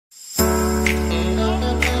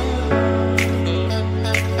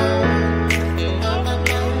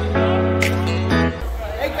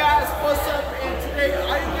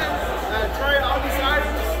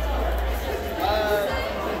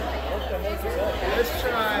Let's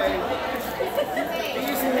try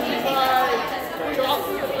these pie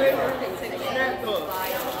chocolate flavored snack puffs.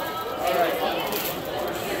 All right.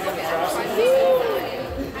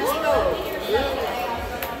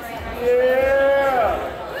 Yeah.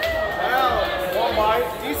 Wow. One bite.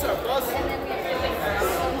 These are busting.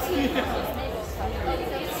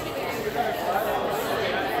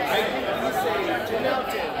 I say 10 out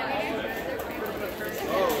of 10.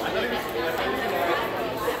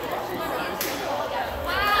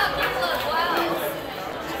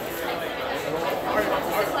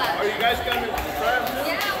 Are you guys gonna try them?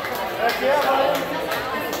 Yeah. Heck yeah, buddy.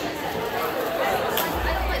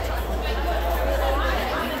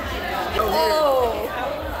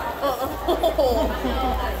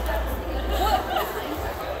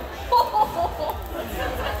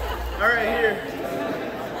 All right, here.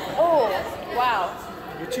 Oh, wow.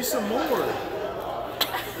 Get you some more.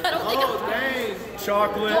 I don't think dang.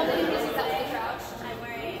 Chocolate.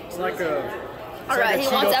 It's like a. All right, he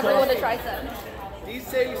wants everyone to try some. These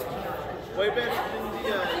taste way better than the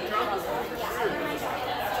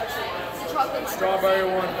chocolate. Strawberry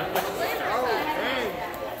one. Oh, dang.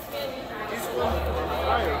 These ones are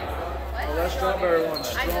fire. Oh, that strawberry one's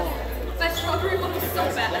strong. That strawberry one is so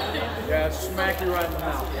bad. Yeah, it's smack you right in the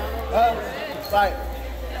mouth. Like,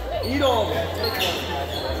 eat all of them.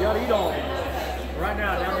 You gotta eat all of them. Right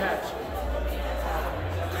now, down the hatch.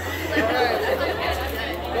 Alright.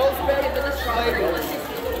 Ghost pepper flavor.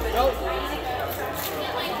 Nope.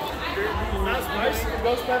 Not spicy.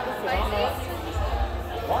 Ghost pepper, but I'm not.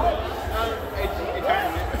 What?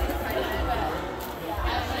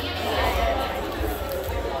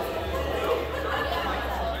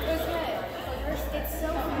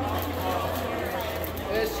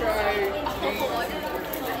 Let's try the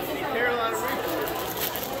Carolina Reaper.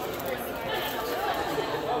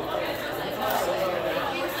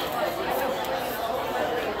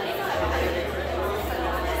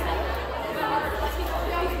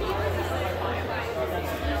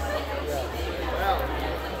 Wow.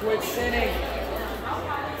 Quit sinning.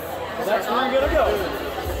 That's where you're gonna go.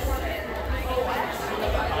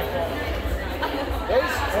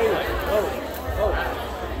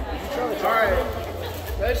 All right.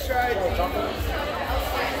 Let's try the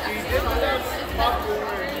dipped up popcorn.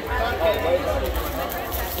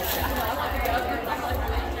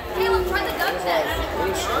 Caleb, try the duck nest.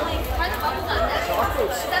 Try the bubble nut nest.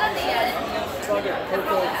 Is that at the end? It's like a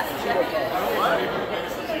purple Cheeto puff.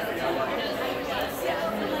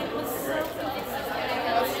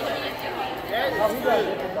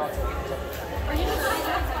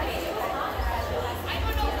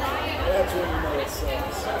 That's when you know it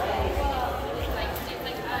sucks.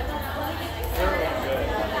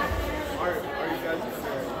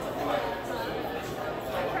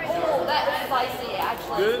 Oh, that's spicy,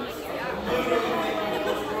 actually. Good?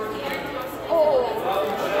 Oh.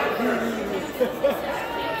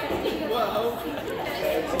 What, Ho?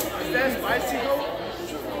 Is that spicy, Ho?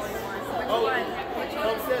 Oh,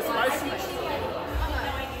 is that spicy?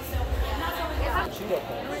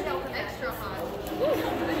 Extra hot.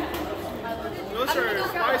 Those are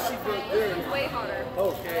spicy but good. Way hotter.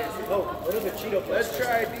 Okay. Oh, what are the Cheeto puffs? Let's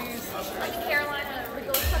try these. Like Carolina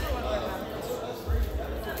ghost pepper one.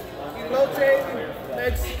 Elote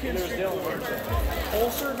Mexican street food.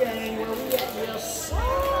 Ulcer gang, where we at? Yes.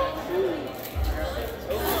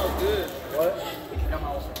 Those smell good. What?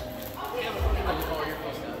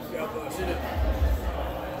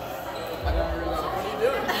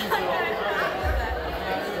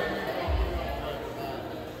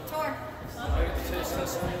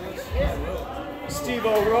 Steve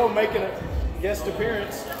O'Rowe making a guest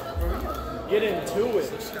appearance. Get into it.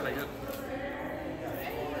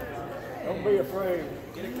 Don't be afraid.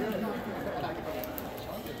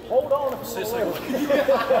 Hold on a second.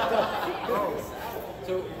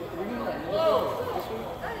 So, we're going to this week?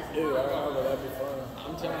 Dude, I don't know, but that'd be fun.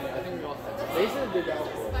 I'm telling you, I think we all have to. They said big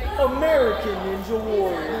outfit. American Ninja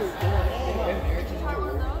Warrior.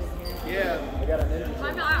 Yeah. I got a ninja.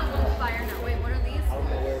 I'm not on fire now. Wait, what are these? I don't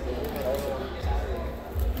know where they're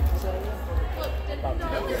Look, didn't know.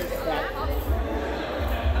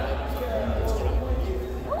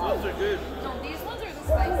 Those are good. No, these ones are the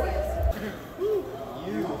spiciest.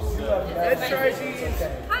 Let's try these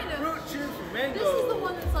Kind of. fruit juice mango. This is the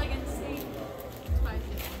one that's like insane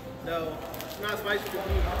spicy. No, it's not spicy for me.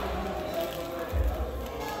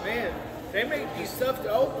 Man, they make these stuffed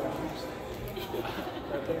open.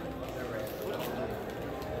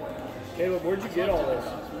 Caleb, where'd you get all this?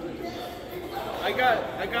 I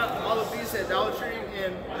got all of these at Dollar Tree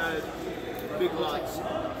and Big Lots.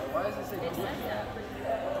 Why does it say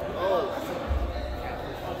Oh.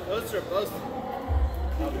 Those are busted.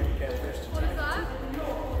 What is that?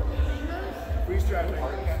 Freeze dry.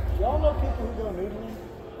 Y'all know people who go noodling?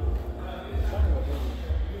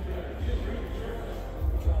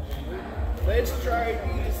 Let's try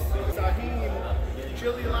these tahini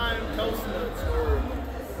chili lime toast nuts or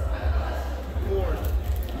corn.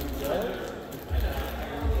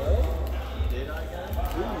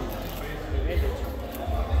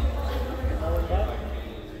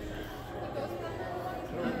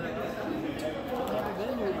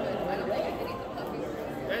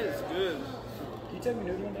 That is good. Can you take me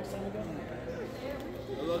noodling next time we go?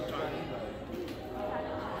 I love tahini.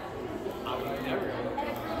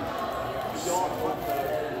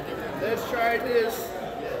 Let's try this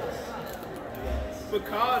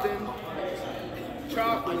pecan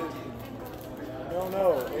chocolate I don't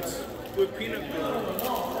know. It's with peanut butter.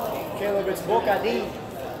 Caleb. It's bocadinho.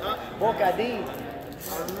 Huh? Bocadinho.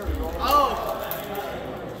 Oh!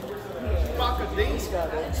 This Bacadinho. guy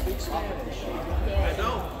doesn't speak Spanish. I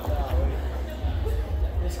know.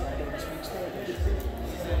 This guy doesn't speak Spanish.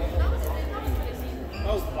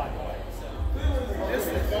 Oh. This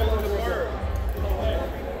is falling apart.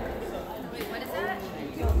 Wait, what is that? Did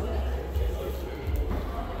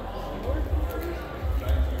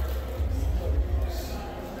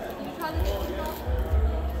you try the chicken ball?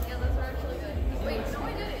 Yeah, those are actually good. Wait, no, I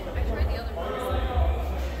didn't. I tried the other one.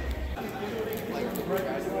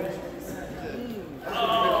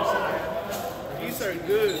 These are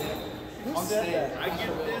good. Who said that? I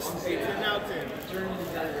give this a 10 out of 10.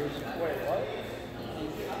 Wait, what?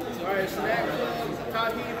 Alright, snack club,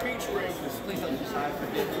 tahini peach rings. Please don't decide for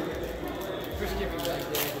me. First give me back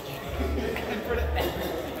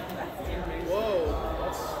Whoa.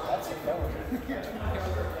 That's a felony.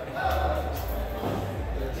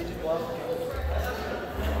 Did you blow?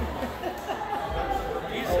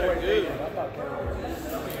 These Oh, are wait, good. I thought Caleb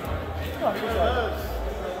was.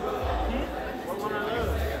 What one are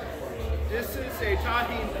those? This is a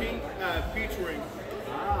tahini pink peach ring.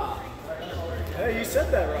 Hey, you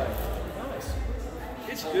said that right. Nice.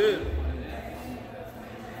 It's good.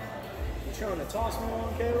 You trying to toss me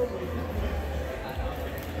one, Caleb?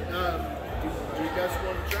 Do you guys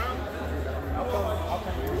want to try? I'll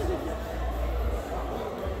come here.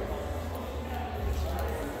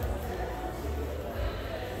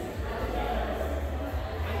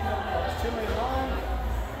 It's chili and lime.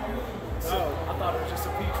 Oh, I thought it was just a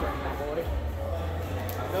peach ring, my boy.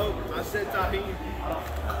 nope. I said tahini.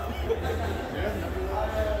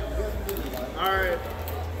 Alright.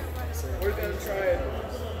 We're going to try it.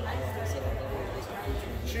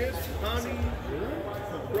 Chips, honey,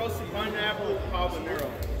 roasted pineapple, habanero.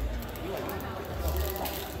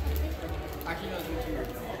 Actually, no, it's weird.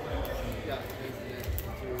 Yeah.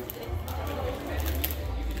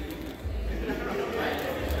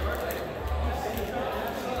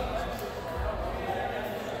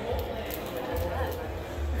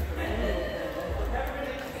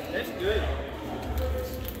 That's good.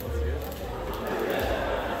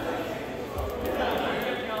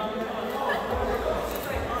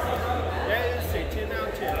 That is a 10 out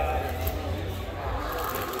of 10.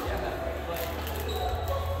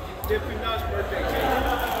 Dippy Nuts birthday cake.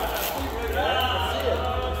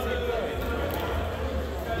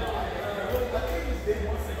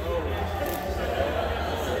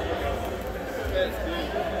 That's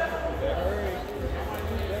good.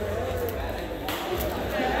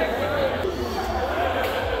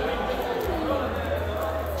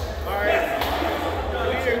 Alright, we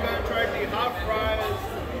are going to try the hot fries.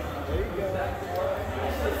 There you go.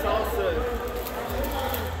 Salsa.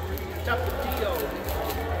 Tapatio.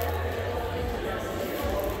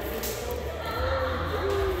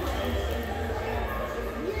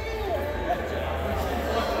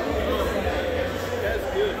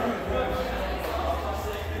 That's good.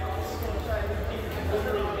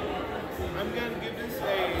 I'm going to give this a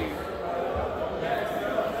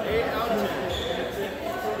 8 out of 10.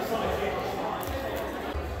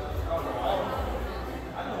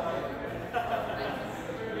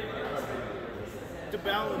 To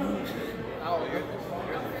balance. Oh, you're the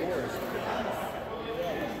forest.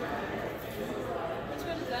 Which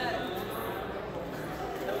one is that?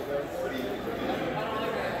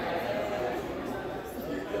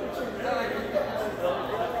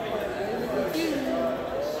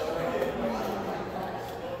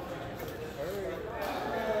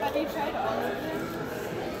 Have you tried all of them?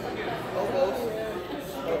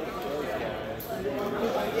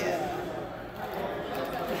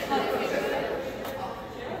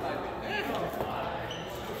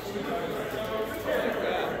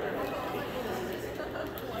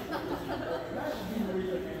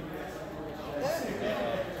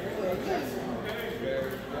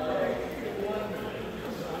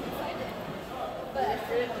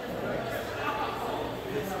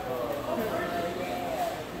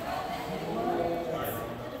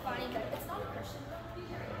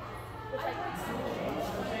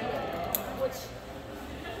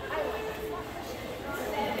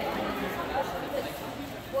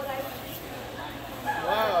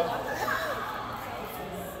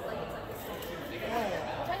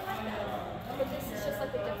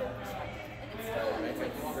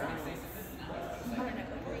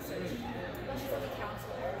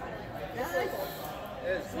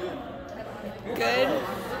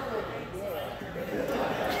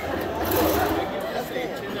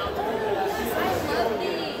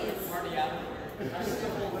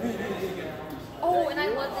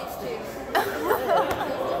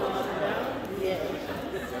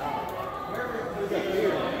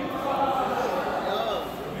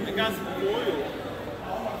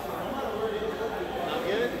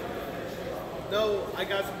 I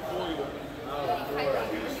got some for you.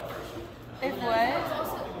 If what?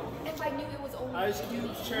 Also, if I knew it was only Ice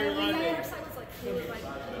cubes, cherry the lemonade. other side was like really like.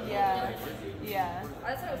 Yeah. Yeah.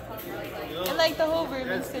 That's what I was talking about. Like, And like the whole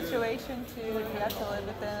rooming situation too, if you have to live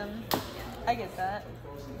with them. I get that.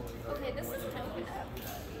 okay, this is token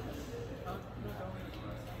up.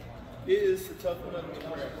 It is a tough one to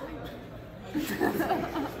crack.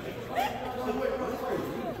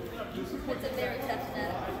 It's a very tough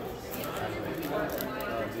nut.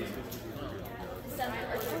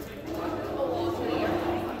 Oahu.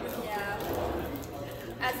 Yeah.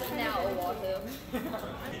 As of now, Oahu.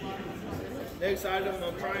 Next item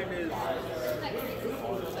I'm trying is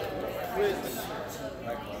grits.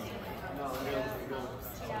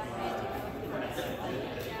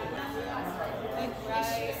 And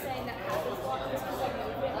she was saying that half is locked because like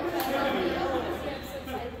movement like that. Like, oh, I'm so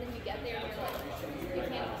excited, and then you get there and you're like, you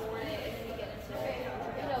can't afford it, and then you get into it.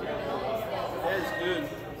 You know, That's good.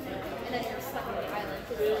 and then you're stuck on the island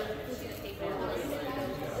because who's gonna pay for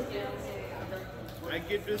it? I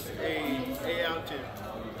give this a 8 out of 10.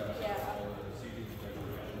 Yeah.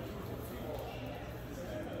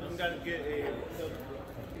 I'm gonna get a.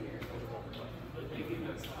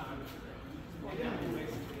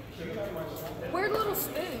 Where are the little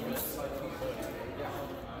spoons?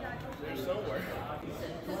 They're somewhere.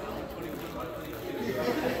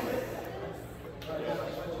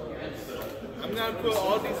 I'm gonna put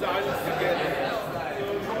all these items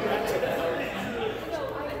together.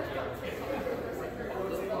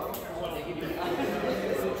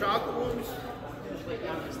 Some chocolate ones,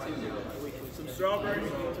 some strawberry,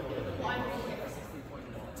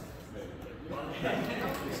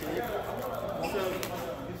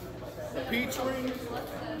 some peach rings,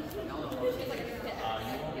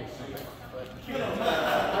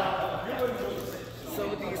 some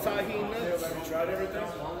of these tahini nuts. Have you tried everything?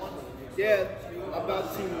 Yeah,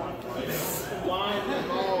 about to combine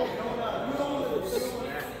them all.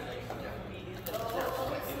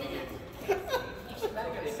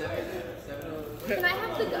 Can I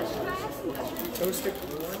have the gush? Can I have some gush? Toasted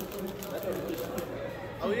corn.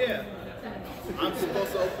 Oh yeah, I'm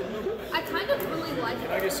supposed to open them. I kind of really like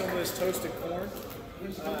Can I it. get some of this toasted corn?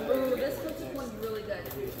 Ooh, this cookie one's really good.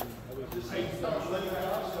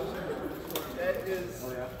 That is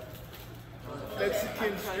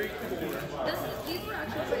Mexican street corn. These were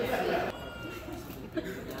actually pretty sweet.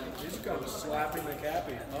 These are kind of slapping the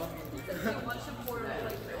cappy, huh? So much support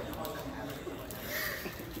like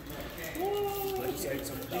I just ate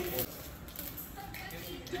some of that one.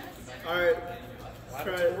 All right,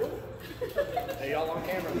 try it. Hey, y'all on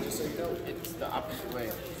camera, just so you know. It's the opposite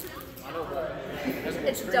way. I know, but it doesn't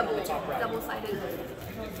it's screen on double, the top right. double-sided.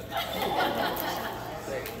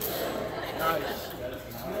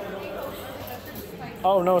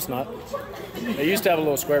 Oh, no, it's not. They used to have a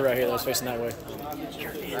little square right here that was facing that way.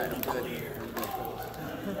 Alright, I'm good.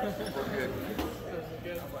 We're good.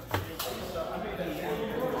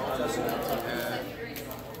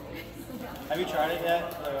 Have you tried it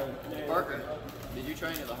yet? Parker, did you try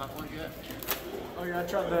any of the hot ones yet? Oh, yeah, I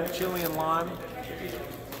tried the chili and lime.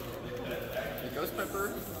 The ghost pepper?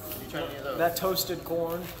 Did you try any of those? That toasted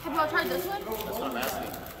corn. Have y'all tried this one? That's what I'm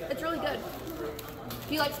asking. It's really good.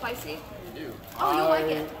 Do you like spicy? You do. Oh, you'll like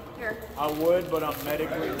it. Here. I would, but I'm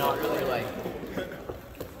medically not Really like.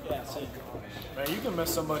 Yeah, see. Man, you can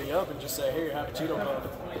mess somebody up and just say, here, have a Cheeto puff.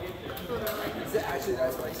 Is it actually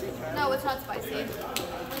that spicy? No, it's not spicy.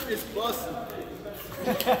 It's busting.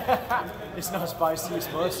 It's not spicy,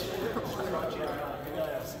 it's musty.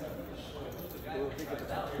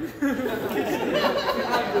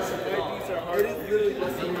 It is literally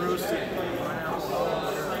just some roasted.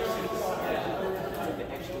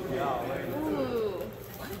 Ooh.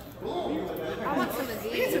 I want some of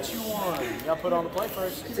these. What you want? You gotta put it on the plate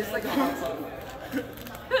first. It's like a hot sauce.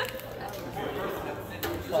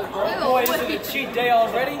 Boy, is it a cheat day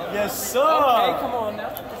already? Yes, sir. Okay, come on now.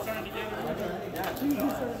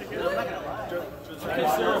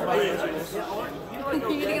 You're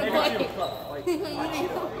gonna get a plate.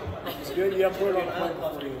 It's good. You gotta put it on the plate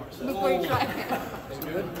Before you try it.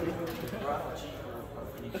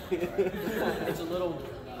 It's a little.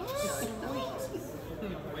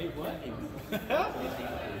 Wait, what?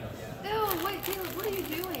 Ew, wait, Caleb, what are you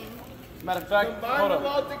doing? Matter of fact, Combine hold them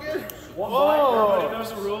up. all together. One bite. Everybody knows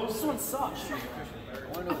the rules. This one sucks.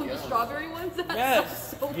 Oh, the strawberry ones? That Yes.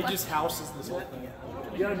 sounds so He funny. just houses this whole thing.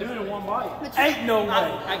 You gotta do it in one bite. The Cheeto- Ain't no way.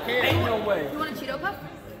 I can't. Ain't no way. You want a Cheeto Puff?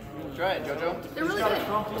 Try it, Jojo. They're really Gotta good.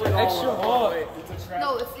 crumple it all Extra up. hard.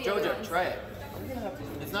 No, it's the other Jojo, ones. try it.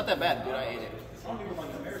 It's not that bad, dude. I ate it.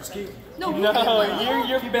 Just keep. No, No,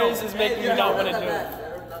 your face is making me not want to do it.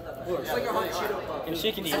 It's like a hot Cheeto puff. And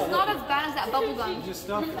she can eat It's not as bad as that bubble gum. Just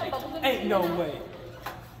stuff it. Ain't no way.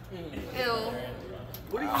 Ew.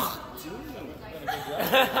 What are you doing?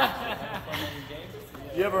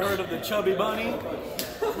 You ever heard of the chubby bunny?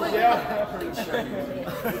 Yeah, I've heard of chubby bunny.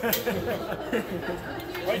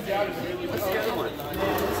 White down is really good. What's the other one?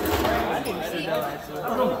 I didn't see that actually. I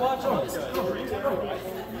don't know. Watch on.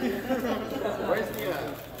 Where's the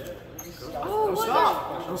Oh, look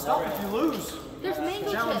stop. Don't stop if you lose. There's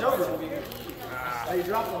mango Challenge chips. over. Hey, you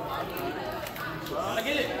dropped one. I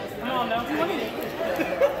get it. Come on now. Come on.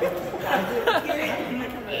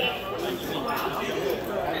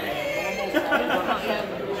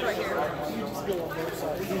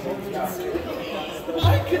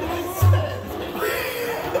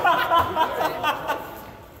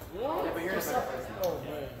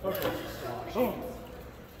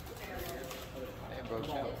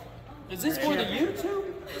 Is this for the YouTube?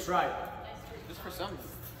 That's right. This for some.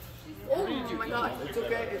 Oh my god. It's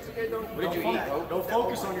okay. It's okay. Don't. What did you eat? Don't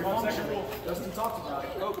focus on your function. Justin talked about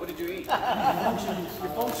it. Oh, what did you eat? Your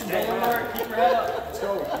function. Keep your head up. Let's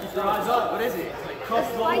go. Keep your eyes up. What is it? Cup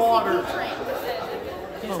full of water.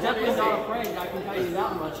 He's definitely not afraid. I can tell you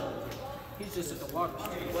that much. He's just at the water.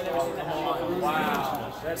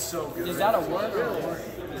 Wow. That's so good. Is that a word or a word?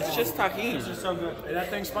 It's just tahini. It's just so good. Is that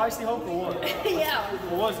thing spicy, Hope, or what? Yeah.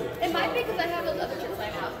 What was it? It might be because I have those other chips I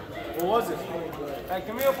have. What was it? Hey,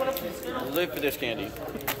 can we open up this? Live for this candy.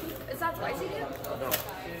 Is that spicy yet?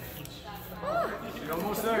 You're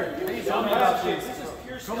almost there. Tell me about this.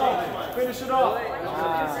 Come on. Finish it off.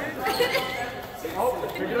 Oh,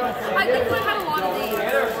 pick it up. I think we had a lot of these.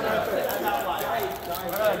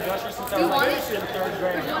 Do you want it? Third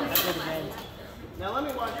grade. Now let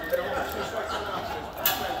me watch.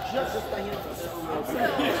 Yes,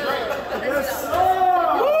 sir!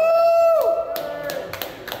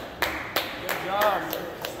 Good job.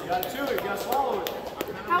 You gotta chew it. You gotta swallow it.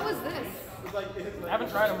 How is this? I haven't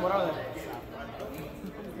tried them. What are they?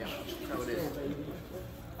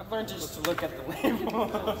 I've learned just to look at the label.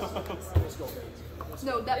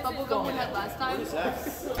 No, that bubble gum we had last time. That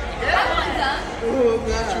one's done.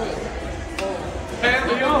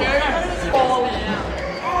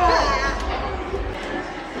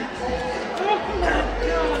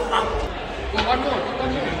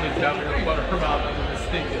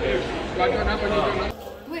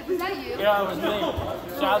 Wait, was that you? Yeah, it was me.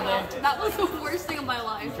 Sadly. That was the worst thing of my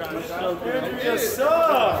life. Yes,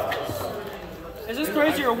 sir. Is this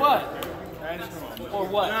crazy or what? Or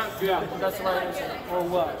what? Yeah, that's the right answer. Or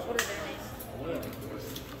what?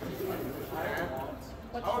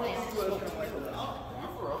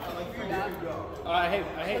 I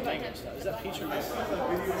hate mango stuff. Is that peach or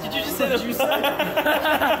mango? Did you just say that?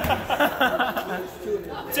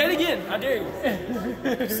 Say it again. I dare you.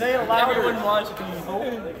 Say it louder. Everyone watching. I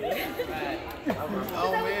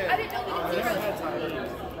didn't know we did zeros.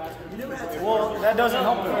 Well, that doesn't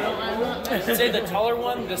help me. Say the taller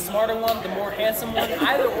one, the smarter one, the more handsome one.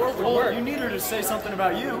 Either or would work. You need her to say something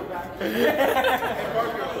about you.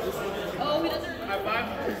 Oh, he doesn't.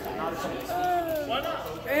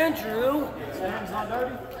 Andrew. Hands not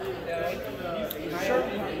dirty.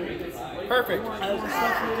 Perfect.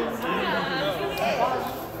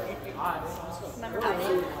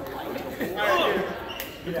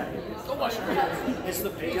 Go wash your hands. It's the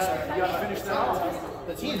piece. You gotta finish that off.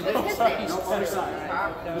 The team. No, other side.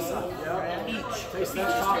 This side. Yeah. Each. Taste that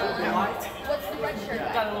chocolate and light. What's the red shirt?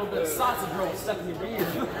 Got a little bit of sausage roll stuck in your beard.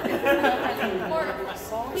 Or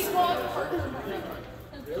he wants her.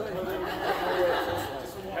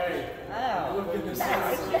 Hey. Look at this.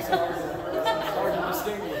 It's hard to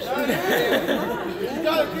distinguish. You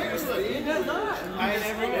got a picture. He does not.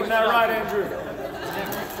 Isn't that right, Andrew?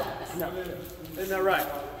 No. Isn't that right?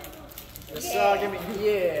 Let's give me.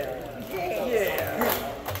 Yeah.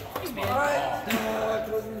 Alright.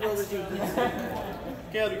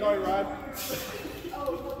 Caleb, you call your ride?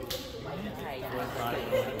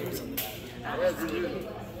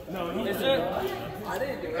 No, he Is it? I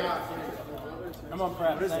didn't do it. I'm on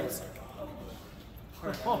prep. Thanks.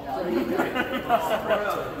 I'm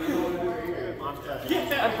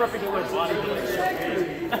prepping to win.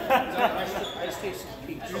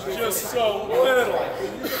 It's just so little.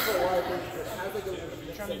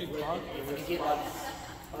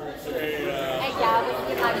 Hey, yeah, we can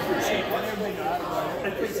get my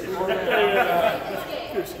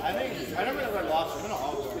I never red lobster. I'm gonna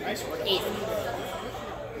all go. Nice work.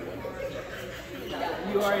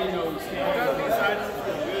 You already know.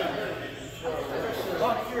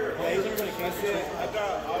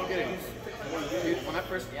 I'll get it. Dude, when I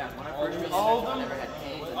first All of them?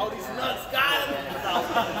 all these nuts got him.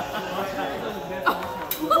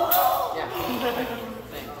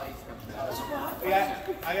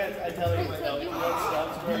 I tell you, like, you know,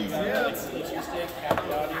 subs where you got like solution stick, half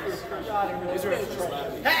the audience. These are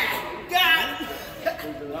trouble. Hey! God!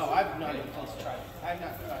 No, I've not even close to trying. I've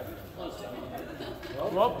not tried close to it.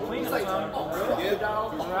 Well, clean it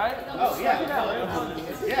up. Right? Oh, yeah.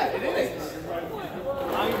 Yeah, it is.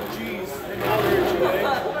 I'm cheese.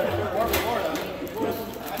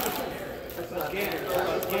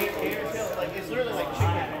 Like, it's literally like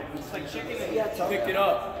chicken. It's like chicken and pick it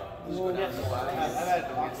up. I've had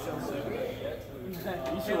oxtail soup. You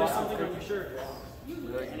sure there's something on your shirt?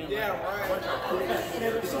 Yeah, right.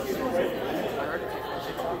 There's something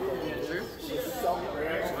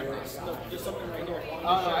right here. I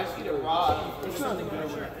just eat it raw. There's something on your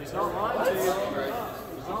shirt. It's not lying to you.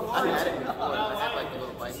 I've had it before. I've had like the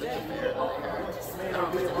little bites of bear that they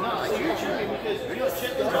have. No, you're chicken because you know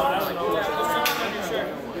chicken. There's something on your shirt.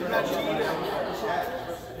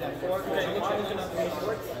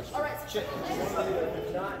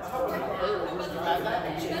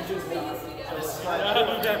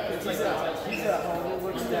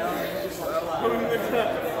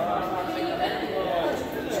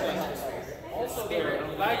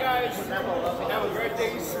 Bye, guys. Have a great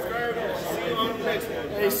day. Subscribe. See you on the next one.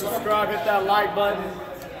 Hey, subscribe, hit that like button.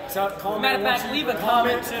 Comment, Matter of fact, leave a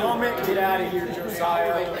comment too. Comment, get out of here,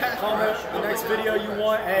 Josiah. Comment the next video you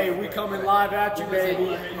want. Hey, we coming live at you,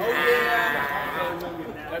 baby.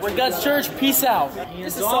 When God's Church, peace out.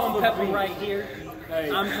 This is salt and pepper right here. Hey,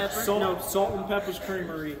 I'm Pepper. Salt and Pepper's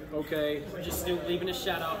Creamery, okay? Just leaving a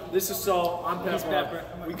shout out. This is Salt, I'm Pepper. He's Pepper.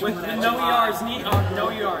 We With coming at no you. ERs, no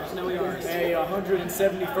ERs, no ERs. Hey,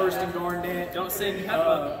 171st and Garnett. Don't say you have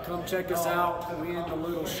a Come check us out. We in the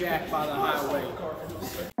little shack by the highway.